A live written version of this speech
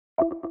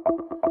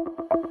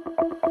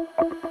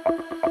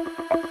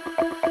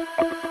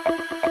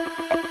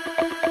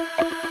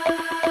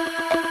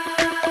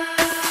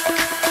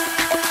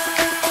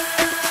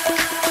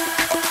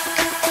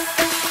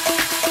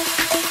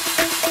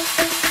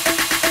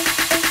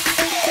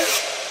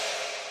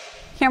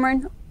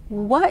Cameron,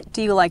 what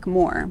do you like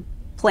more,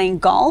 playing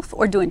golf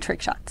or doing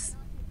trick shots?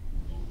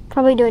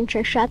 Probably doing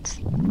trick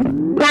shots.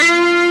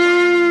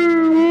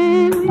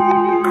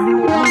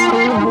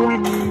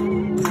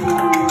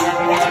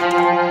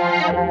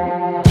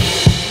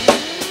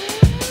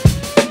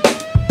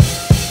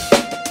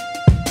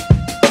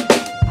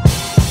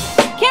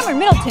 Cameron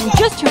Middleton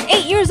just turned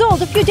 8 years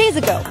old a few days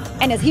ago,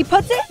 and as he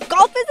puts it,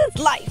 golf is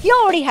his life. He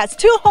already has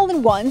 2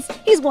 hole-in-ones,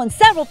 he's won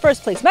several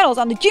first-place medals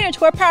on the Junior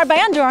Tour powered by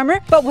Under Armour,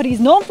 but what he's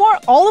known for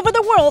all over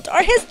the world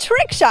are his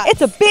trick shots.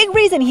 It's a big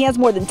reason he has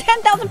more than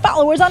 10,000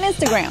 followers on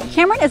Instagram.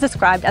 Cameron is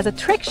described as a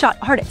trick shot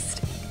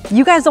artist.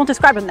 You guys don't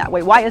describe him that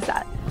way. Why is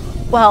that?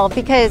 Well,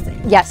 because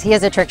yes, he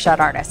is a trick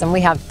shot artist and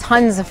we have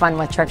tons of fun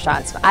with trick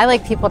shots. I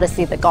like people to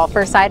see the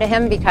golfer side of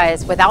him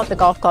because without the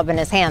golf club in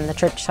his hand, the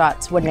trick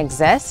shots wouldn't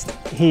exist.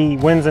 He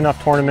wins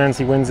enough tournaments,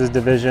 he wins his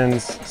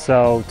divisions,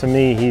 so to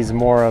me he's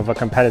more of a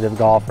competitive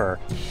golfer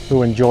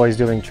who enjoys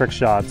doing trick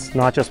shots,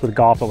 not just with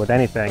golf but with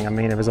anything. I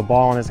mean, if there's a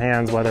ball in his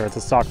hands, whether it's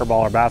a soccer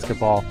ball or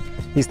basketball,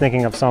 he's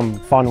thinking of some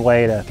fun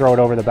way to throw it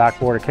over the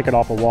backboard or kick it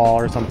off a wall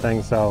or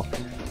something. So,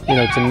 you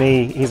know, to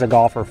me, he's a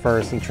golfer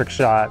first and trick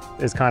shot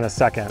is kind of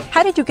second.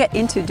 How did you get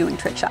into doing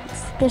trick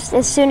shots? Just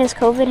as soon as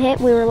COVID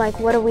hit, we were like,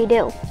 what do we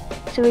do?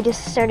 So we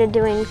just started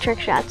doing trick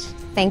shots.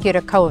 Thank you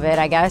to COVID,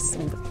 I guess,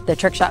 the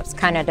trick shots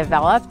kind of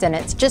developed and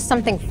it's just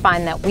something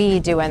fun that we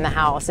do in the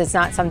house. It's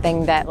not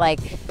something that like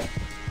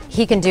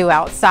he can do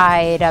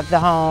outside of the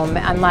home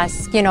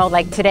unless, you know,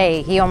 like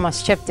today, he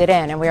almost chipped it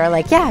in and we were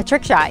like, yeah,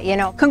 trick shot, you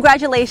know.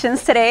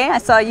 Congratulations today. I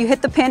saw you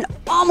hit the pin,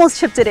 almost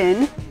chipped it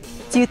in.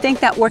 Do you think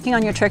that working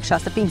on your trick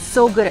shots, that being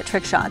so good at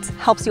trick shots,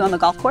 helps you on the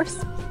golf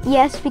course?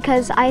 Yes,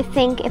 because I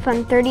think if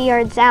I'm 30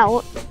 yards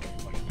out,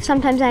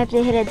 sometimes I have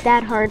to hit it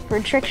that hard for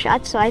trick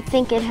shots, so I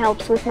think it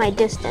helps with my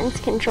distance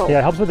control. Yeah,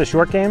 it helps with the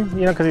short game,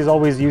 you know, because he's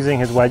always using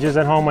his wedges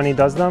at home when he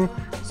does them.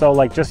 So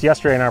like just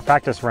yesterday in our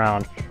practice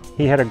round,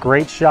 he had a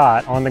great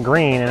shot on the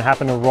green and it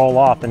happened to roll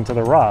off into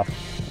the rough.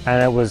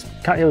 And it was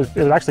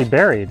actually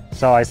buried.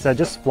 So I said,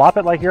 just flop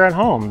it like you're at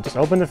home. Just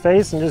open the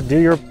face and just do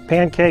your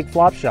pancake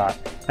flop shot.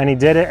 And he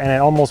did it and it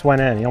almost went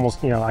in. He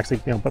almost,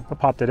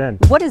 popped it in.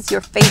 What is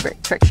your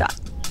favorite trick shot?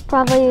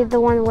 Probably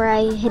the one where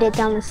I hit it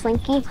down the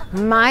slinky.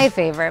 My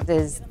favorite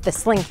is the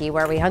slinky,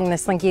 where we hung the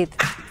slinky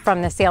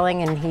from the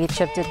ceiling and he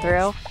chipped it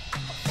through.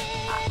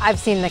 I've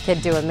seen the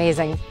kid do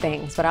amazing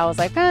things, but I was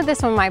like,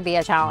 this one might be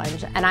a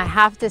challenge. And I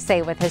have to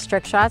say with his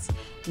trick shots,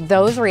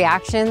 those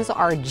reactions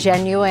are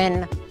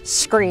genuine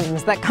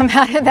screams that come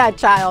out of that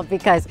child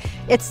because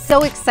it's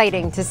so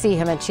exciting to see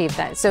him achieve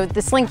that. So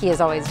the slinky is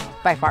always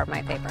by far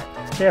my favorite.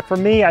 Yeah, for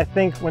me, I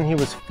think when he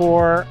was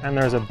 4 and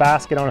there's a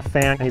basket on a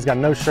fan and he's got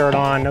no shirt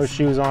on, no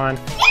shoes on,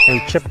 and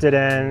he chipped it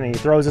in and he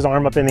throws his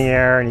arm up in the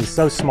air and he's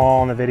so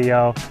small in the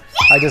video.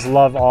 I just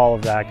love all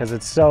of that because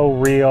it's so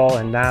real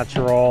and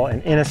natural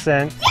and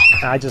innocent.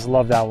 And I just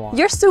love that one.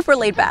 You're super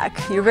laid back.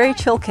 You're a very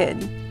chill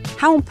kid.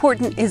 How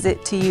important is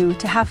it to you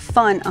to have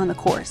fun on the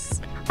course?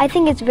 I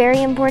think it's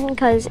very important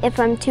because if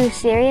I'm too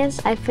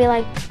serious, I feel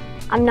like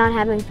I'm not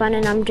having fun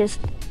and I'm just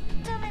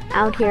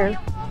out here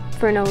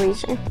for no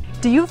reason.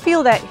 Do you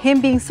feel that him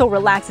being so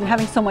relaxed and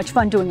having so much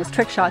fun doing his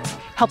trick shots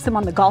helps him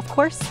on the golf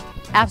course?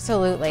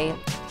 Absolutely.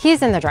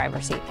 He's in the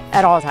driver's seat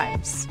at all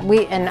times.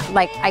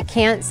 I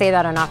can't say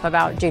that enough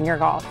about junior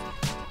golf.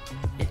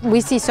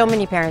 We see so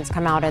many parents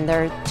come out and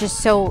they're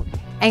just so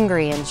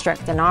angry and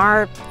strict, and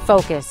our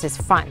focus is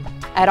fun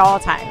at all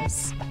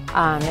times.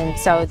 And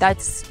so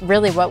that's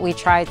really what we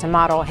try to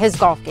model his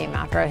golf game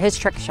after, his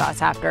trick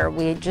shots after.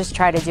 We just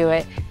try to do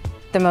it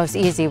the most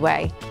easy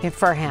way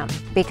for him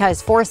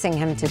because forcing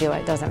him to do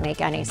it doesn't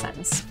make any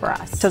sense for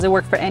us. Does it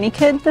work for any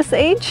kid this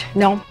age?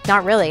 No,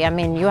 not really. I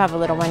mean, you have a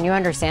little one, you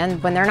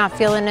understand when they're not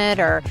feeling it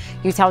or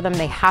you tell them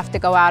they have to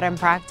go out and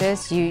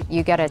practice, you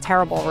get a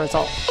terrible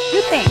result.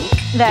 You think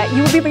that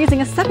you would be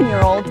raising a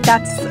 7-year-old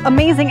that's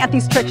amazing at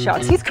these trick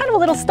shots. He's kind of a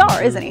little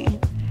star, isn't he?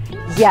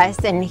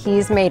 Yes, and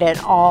he's made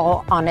it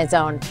all on his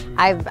own.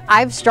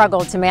 I've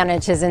struggled to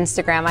manage his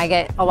Instagram. I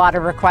get a lot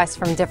of requests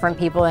from different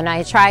people and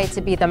I try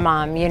to be the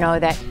mom, you know,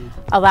 that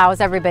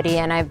allows everybody,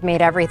 and I've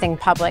made everything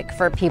public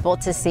for people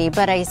to see,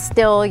 but I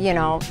still, you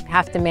know,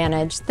 have to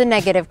manage the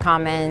negative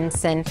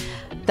comments and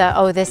the,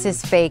 oh, this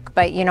is fake,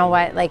 but you know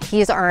what, like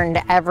he's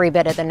earned every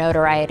bit of the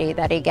notoriety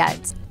that he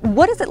gets.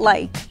 What is it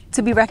like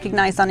to be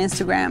recognized on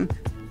Instagram,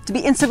 to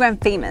be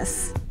Instagram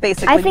famous,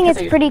 basically? I think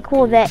it's pretty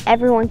cool that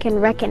everyone can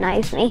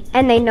recognize me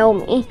and they know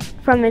me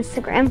from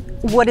Instagram.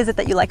 What is it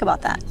that you like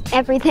about that?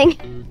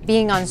 Everything.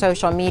 Being on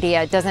social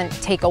media doesn't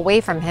take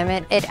away from him,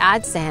 it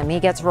adds to him. He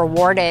gets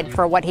rewarded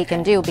for what he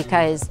can do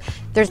because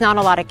there's not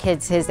a lot of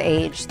kids his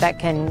age that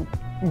can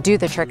do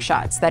the trick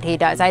shots that he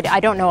does. I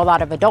don't know a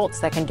lot of adults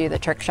that can do the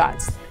trick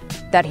shots.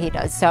 that he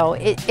does. So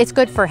it's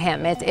good for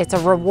him. It's a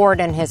reward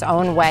in his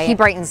own way. He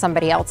brightens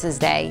somebody else's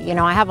day. You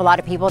know, I have a lot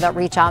of people that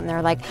reach out and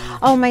they're like,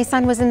 oh, my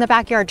son was in the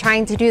backyard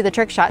trying to do the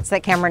trick shots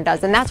that Cameron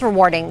does. And that's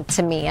rewarding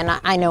to me, and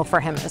I know for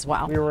him as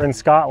well. We were in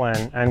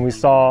Scotland and we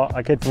saw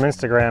a kid from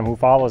Instagram who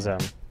follows him,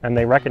 and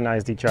they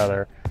recognized each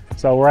other.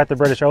 So we're at the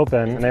British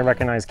Open and they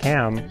recognize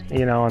Cam,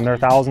 you know, and they're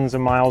thousands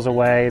of miles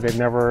away. They've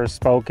never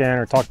spoken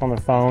or talked on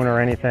the phone or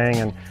anything,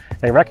 and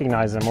they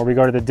recognize him. Or we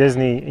go to the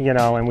Disney, you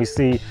know, and we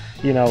see,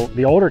 you know,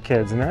 the older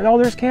kids and they're,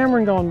 oh, there's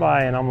Cameron going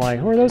by. And I'm like,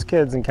 who are those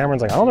kids? And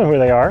Cameron's like, I don't know who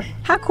they are.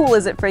 How cool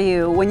is it for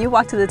you when you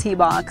walk to the tee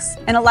box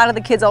and a lot of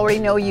the kids already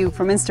know you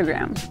from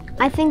Instagram?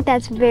 I think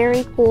that's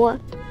very cool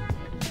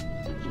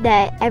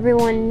that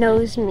everyone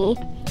knows me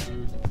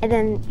and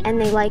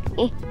they like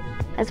me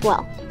as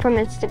well from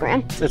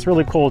Instagram. It's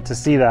really cool to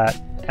see that,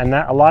 and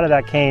that a lot of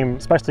that came,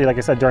 especially like I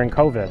said, during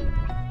COVID.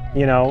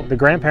 You know, the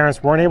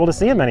grandparents weren't able to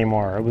see him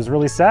anymore. It was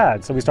really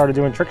sad. So we started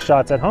doing trick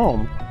shots at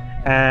home,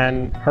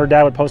 and her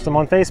dad would post them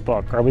on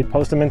Facebook, or we'd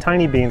post them in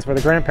Tiny Beans for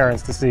the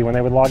grandparents to see when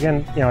they would log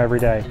in, you know, every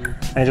day.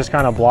 And it just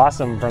kind of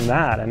blossomed from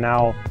that. And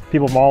now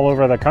people from all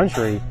over the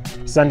country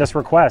send us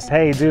requests.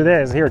 Hey, do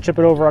this. Here, chip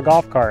it over a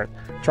golf cart.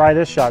 Try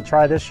this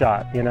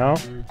shot, you know?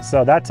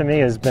 So that to me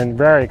has been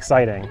very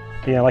exciting.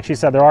 You know, like she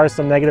said, there are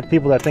some negative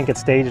people that think it's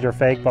staged or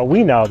fake, but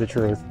we know the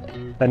truth,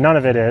 that none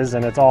of it is,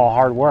 and it's all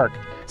hard work.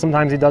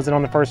 Sometimes he does it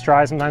on the first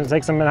try, sometimes it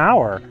takes him an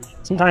hour.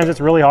 Sometimes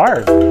it's really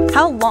hard.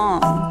 How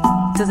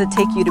long does it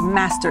take you to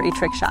master a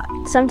trick shot?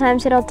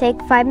 Sometimes it'll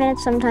take 5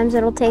 minutes, sometimes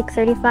it'll take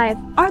 35.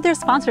 Are there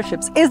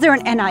sponsorships? Is there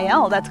an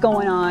NIL that's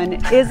going on?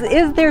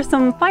 Is there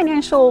some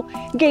financial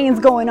gains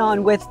going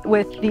on with the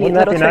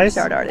little trick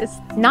shot artists?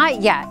 Not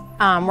yet.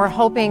 We're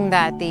hoping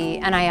that the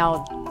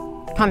NIL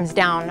comes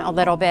down a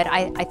little bit.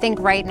 I think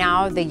right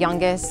now the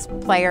youngest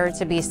player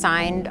to be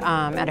signed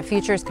at a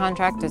futures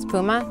contract is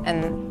Puma,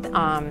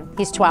 and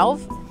he's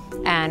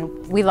 12, and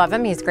we love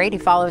him. He's great. He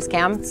follows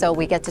Cam, so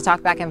we get to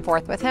talk back and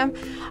forth with him.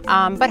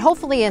 But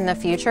hopefully in the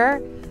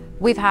future,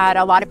 we've had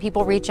a lot of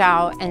people reach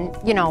out, and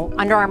you know,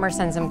 Under Armour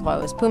sends him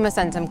clothes, Puma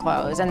sends him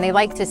clothes, and they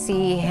like to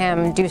see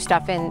him do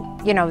stuff in,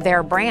 you know,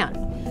 their brand.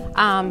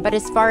 But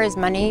as far as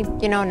money,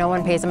 you know, no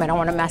one pays him. I don't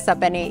want to mess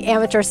up any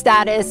amateur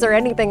status or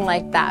anything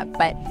like that,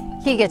 but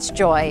he gets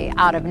joy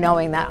out of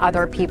knowing that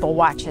other people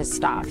watch his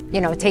stuff,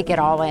 you know, take it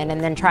all in and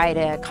then try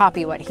to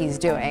copy what he's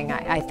doing.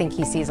 I think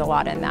he sees a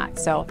lot in that.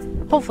 So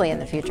hopefully in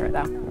the future,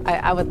 though,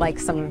 I would like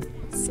some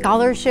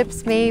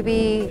scholarships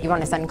maybe. You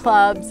want to send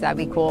clubs, that'd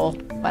be cool,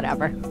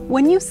 whatever.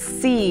 When you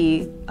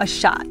see a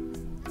shot,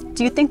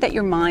 do you think that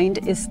your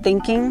mind is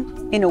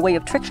thinking in a way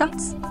of trick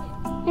shots?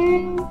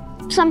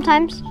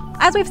 Sometimes.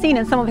 As we've seen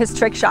in some of his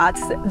trick shots,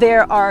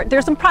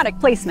 there's some product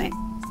placement.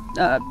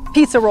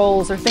 Pizza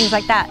rolls or things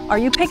like that. Are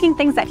you picking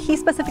things that he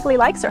specifically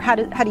likes, or how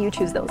do you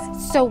choose those?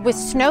 So with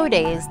Snow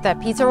Days, the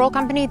pizza roll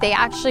company, they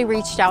actually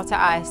reached out to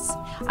us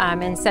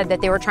and said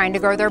that they were trying to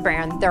grow their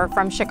brand. They're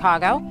from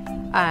Chicago,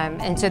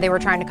 and so they were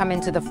trying to come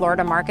into the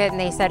Florida market, and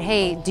they said,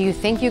 hey, do you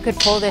think you could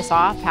pull this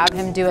off, have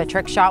him do a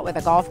trick shot with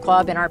a golf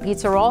club in our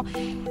pizza roll?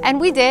 And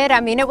we did.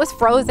 I mean, it was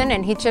frozen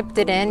and he chipped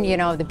it in. You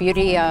know, the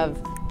beauty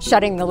of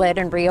shutting the lid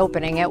and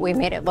reopening it, we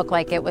made it look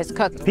like it was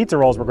cooked. Pizza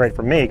rolls were great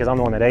for me because I'm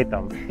the one that ate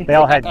them. They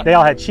all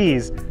had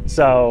cheese,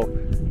 so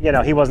you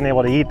know, he wasn't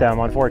able to eat them,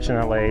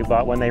 unfortunately.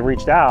 But when they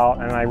reached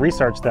out and I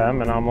researched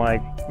them, and I'm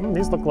like,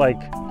 these look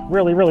like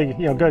really, really,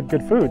 you know,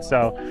 good food.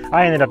 So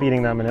I ended up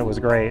eating them, and it was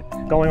great.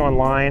 Going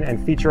online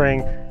and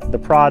featuring the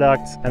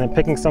product, and then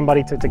picking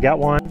somebody to get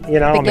one. You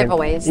know, the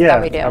giveaways yeah,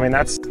 that we do. I mean,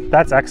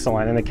 that's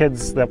excellent, and the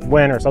kids that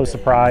win are so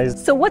surprised.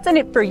 So what's in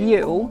it for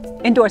you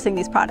endorsing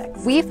these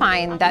products? We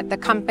find that the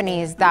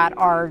companies that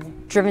are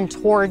driven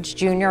towards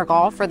junior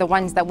golf are the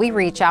ones that we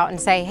reach out and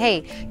say,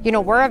 hey, you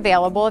know, we're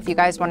available if you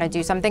guys want to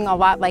do something. A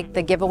lot like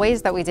the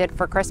giveaways that we did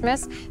for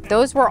Christmas,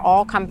 those were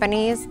all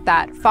companies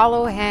that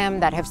follow him,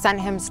 that have sent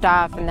him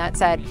stuff, and that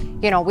said,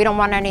 you know, we don't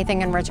want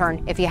anything in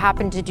return. If you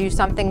happen to do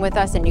something with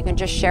us and you can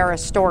just share a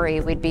story,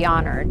 we'd be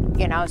honored,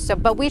 you know. So,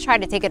 but we try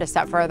to take it a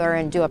step further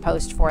and do a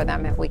post for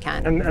them if we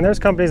can. And there's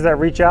companies that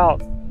reach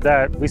out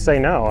that we say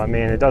no. I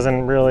mean, it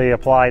doesn't really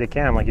apply to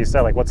Cam, like you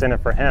said, like what's in it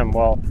for him?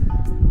 Well,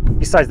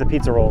 besides the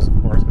pizza rolls,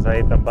 of course, because I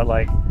ate them, but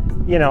like,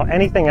 you know,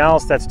 anything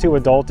else that's too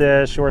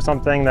adultish or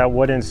something that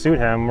wouldn't suit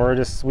him,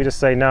 we just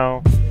say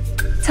no.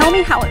 Tell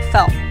me how it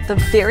felt the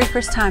very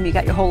first time you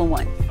got your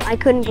hole-in-one. I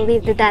couldn't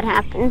believe that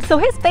happened. So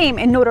his fame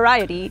and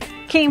notoriety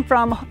came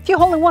from a few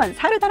hole-in-ones.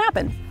 How did that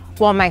happen?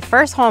 Well, my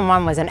first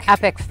hole-in-one was an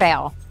epic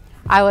fail.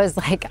 I was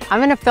like, I'm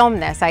gonna film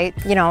this.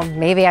 You know,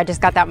 maybe I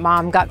just got that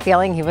mom gut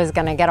feeling he was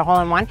gonna get a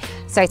hole-in-one.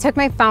 So I took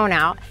my phone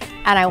out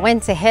and I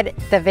went to hit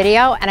the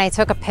video and I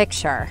took a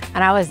picture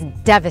and I was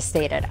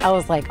devastated. I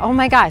was like, oh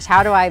my gosh,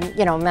 how do I,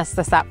 you know, mess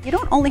this up? You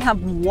don't only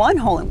have one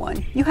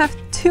hole-in-one, you have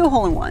two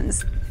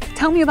hole-in-ones.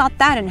 Tell me about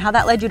that and how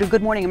that led you to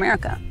Good Morning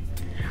America.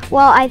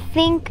 Well, I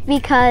think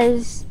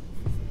because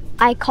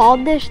I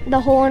called the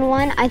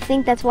hole-in-one, I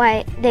think that's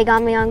why they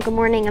got me on Good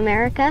Morning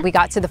America. We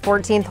got to the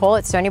 14th hole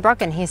at Stony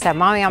Brook and he said,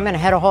 Mommy, I'm gonna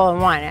hit a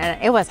hole-in-one.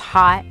 And it was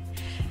hot.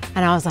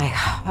 And I was like,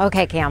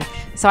 okay, Cam.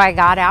 So I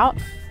got out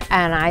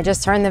And I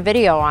just turned the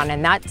video on,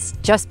 and that's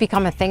just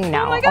become a thing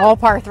now. All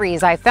par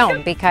threes I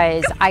film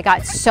because I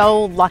got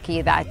so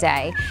lucky that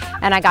day.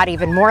 And I got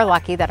even more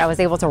lucky that I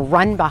was able to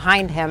run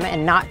behind him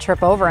and not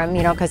trip over him,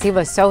 you know, because he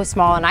was so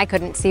small and I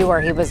couldn't see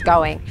where he was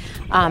going.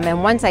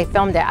 And once I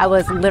filmed it, I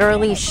was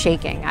literally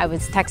shaking. I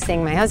was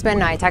texting my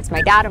husband, I texted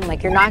my dad, I'm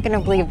like, you're not gonna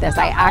believe this.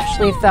 I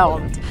actually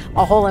filmed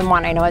a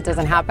hole-in-one. I know it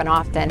doesn't happen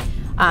often.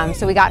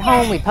 So we got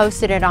home, we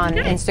posted it on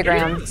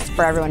Instagram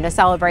for everyone to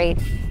celebrate.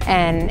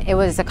 And it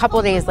was a couple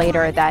of days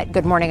later that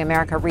Good Morning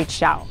America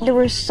reached out. There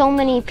were so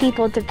many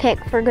people to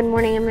pick for Good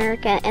Morning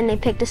America, and they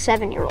picked a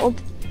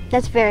 7-year-old.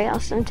 That's very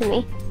awesome to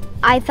me.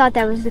 I thought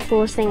that was the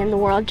coolest thing in the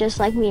world, just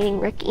like meeting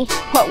Ricky.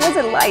 What was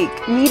it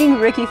like meeting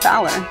Ricky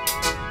Fowler?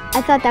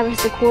 I thought that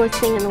was the coolest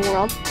thing in the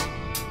world.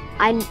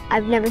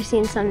 I've never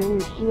seen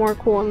something more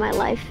cool in my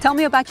life. Tell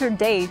me about your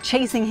day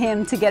chasing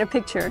him to get a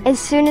picture. As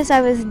soon as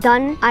I was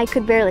done, I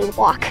could barely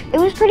walk. It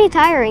was pretty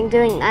tiring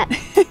doing that.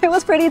 It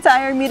was pretty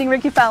tiring meeting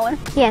Ricky Fowler.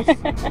 Yes.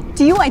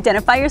 Do you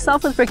identify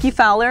yourself with Ricky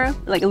Fowler?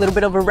 Like a little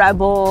bit of a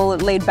rebel,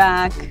 laid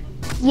back?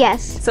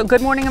 Yes. So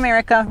Good Morning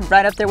America,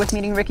 right up there with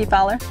meeting Ricky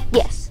Fowler?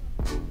 Yes.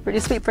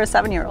 Pretty sweet for a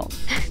 7-year-old.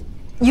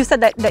 You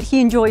said that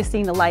he enjoys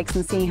seeing the likes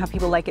and seeing how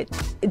people like it.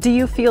 Do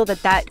you feel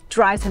that that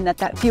drives him,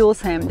 that fuels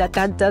him, that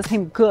does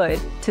him good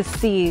to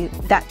see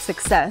that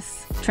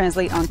success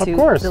translate onto Of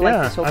course, the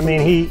yeah. social I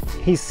mean,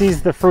 he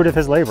sees the fruit of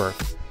his labor.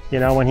 You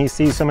know, when he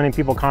sees so many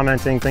people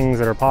commenting things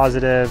that are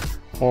positive,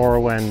 or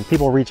when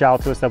people reach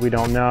out to us that we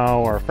don't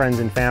know, or friends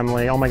and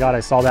family, oh my God,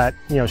 I saw that,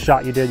 you know,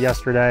 shot you did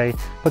yesterday,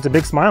 puts a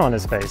big smile on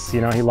his face.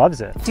 You know, he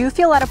loves it. Do you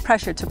feel a lot of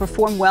pressure to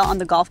perform well on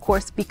the golf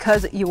course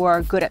because you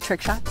are good at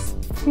trick shots?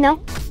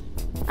 No,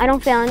 I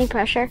don't feel any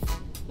pressure,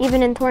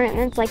 even in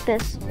tournaments like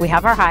this. We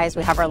have our highs,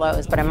 we have our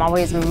lows, but I'm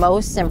always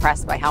most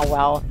impressed by how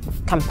well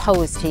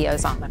composed he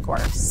is on the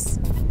course.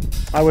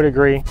 I would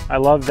agree. I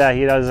love that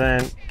he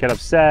doesn't get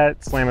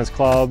upset, slam his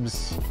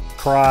clubs,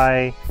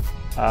 cry,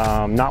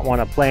 not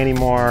want to play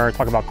anymore,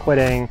 talk about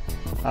quitting,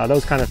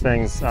 those kind of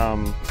things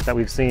that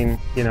we've seen,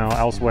 you know,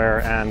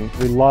 elsewhere. And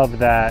we love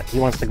that he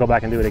wants to go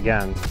back and do it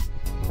again.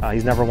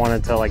 He's never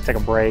wanted to like take a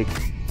break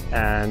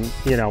and,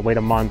 you know, wait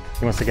a month.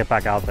 He wants to get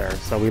back out there.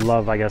 So we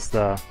love, I guess,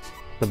 the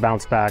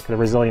bounce back, the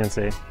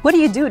resiliency. What do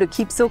you do to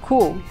keep so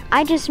cool?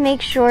 I just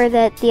make sure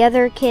that the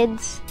other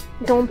kids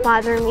don't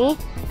bother me,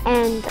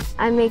 and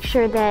I make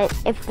sure that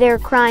if they're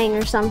crying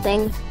or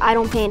something, I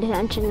don't pay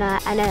attention to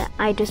that, and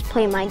I just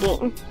play my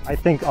game. I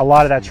think a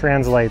lot of that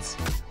translates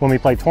when we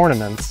play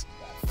tournaments.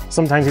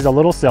 Sometimes he's a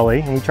little silly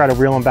and we try to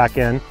reel him back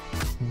in,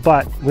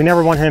 but we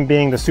never want him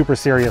being the super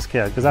serious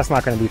kid because that's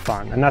not going to be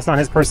fun and that's not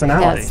his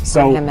personality. Yes,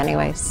 so him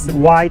anyways.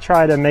 Why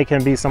try to make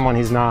him be someone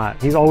he's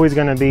not? He's always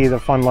going to be the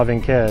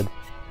fun-loving kid.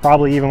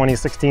 Probably even when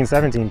he's 16,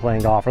 17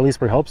 playing golf, or at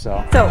least we hope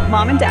so. So,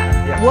 Mom and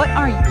Dad, Yes. what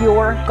are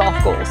your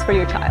golf goals for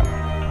your child?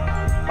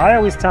 I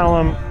always tell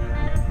him,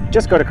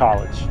 just go to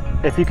college.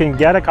 If you can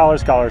get a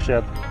college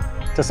scholarship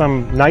to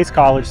some nice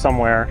college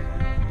somewhere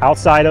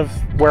outside of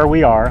where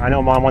we are, I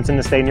know Mom wants him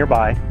to stay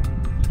nearby,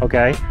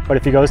 okay? But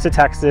if he goes to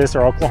Texas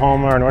or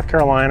Oklahoma or North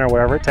Carolina or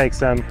wherever it takes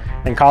him,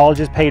 and college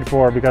is paid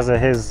for because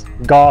of his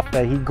golf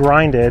that he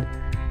grinded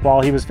while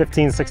he was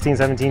 15, 16,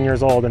 17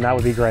 years old, and that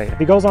would be great. If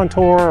he goes on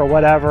tour or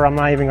whatever, I'm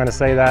not even gonna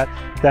say that,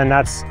 then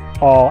that's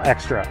all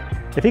extra.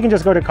 If he can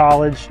just go to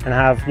college and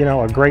have, you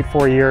know, a great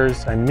 4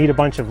 years and meet a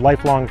bunch of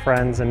lifelong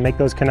friends and make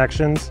those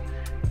connections,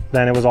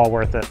 then it was all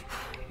worth it.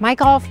 My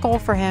golf goal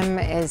for him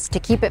is to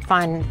keep it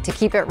fun, to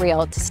keep it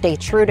real, to stay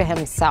true to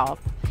himself.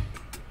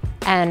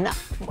 And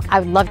I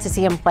would love to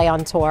see him play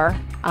on tour,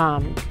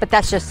 but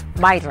that's just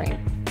my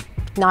dream,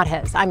 not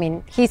his. I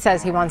mean, he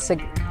says he wants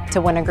to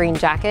win a green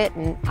jacket,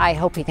 and I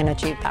hope he can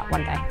achieve that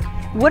one day.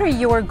 What are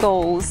your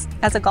goals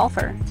as a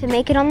golfer? To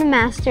make it on the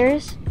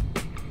Masters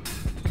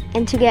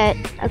and to get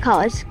a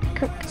college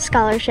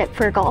scholarship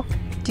for golf.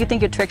 Do you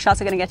think your trick shots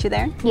are going to get you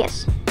there?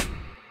 Yes.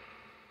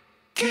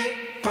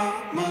 Keep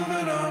on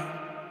moving on.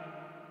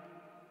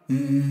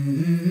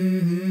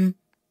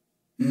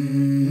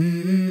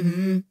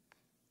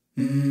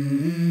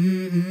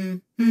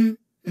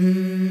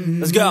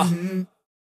 Let's go.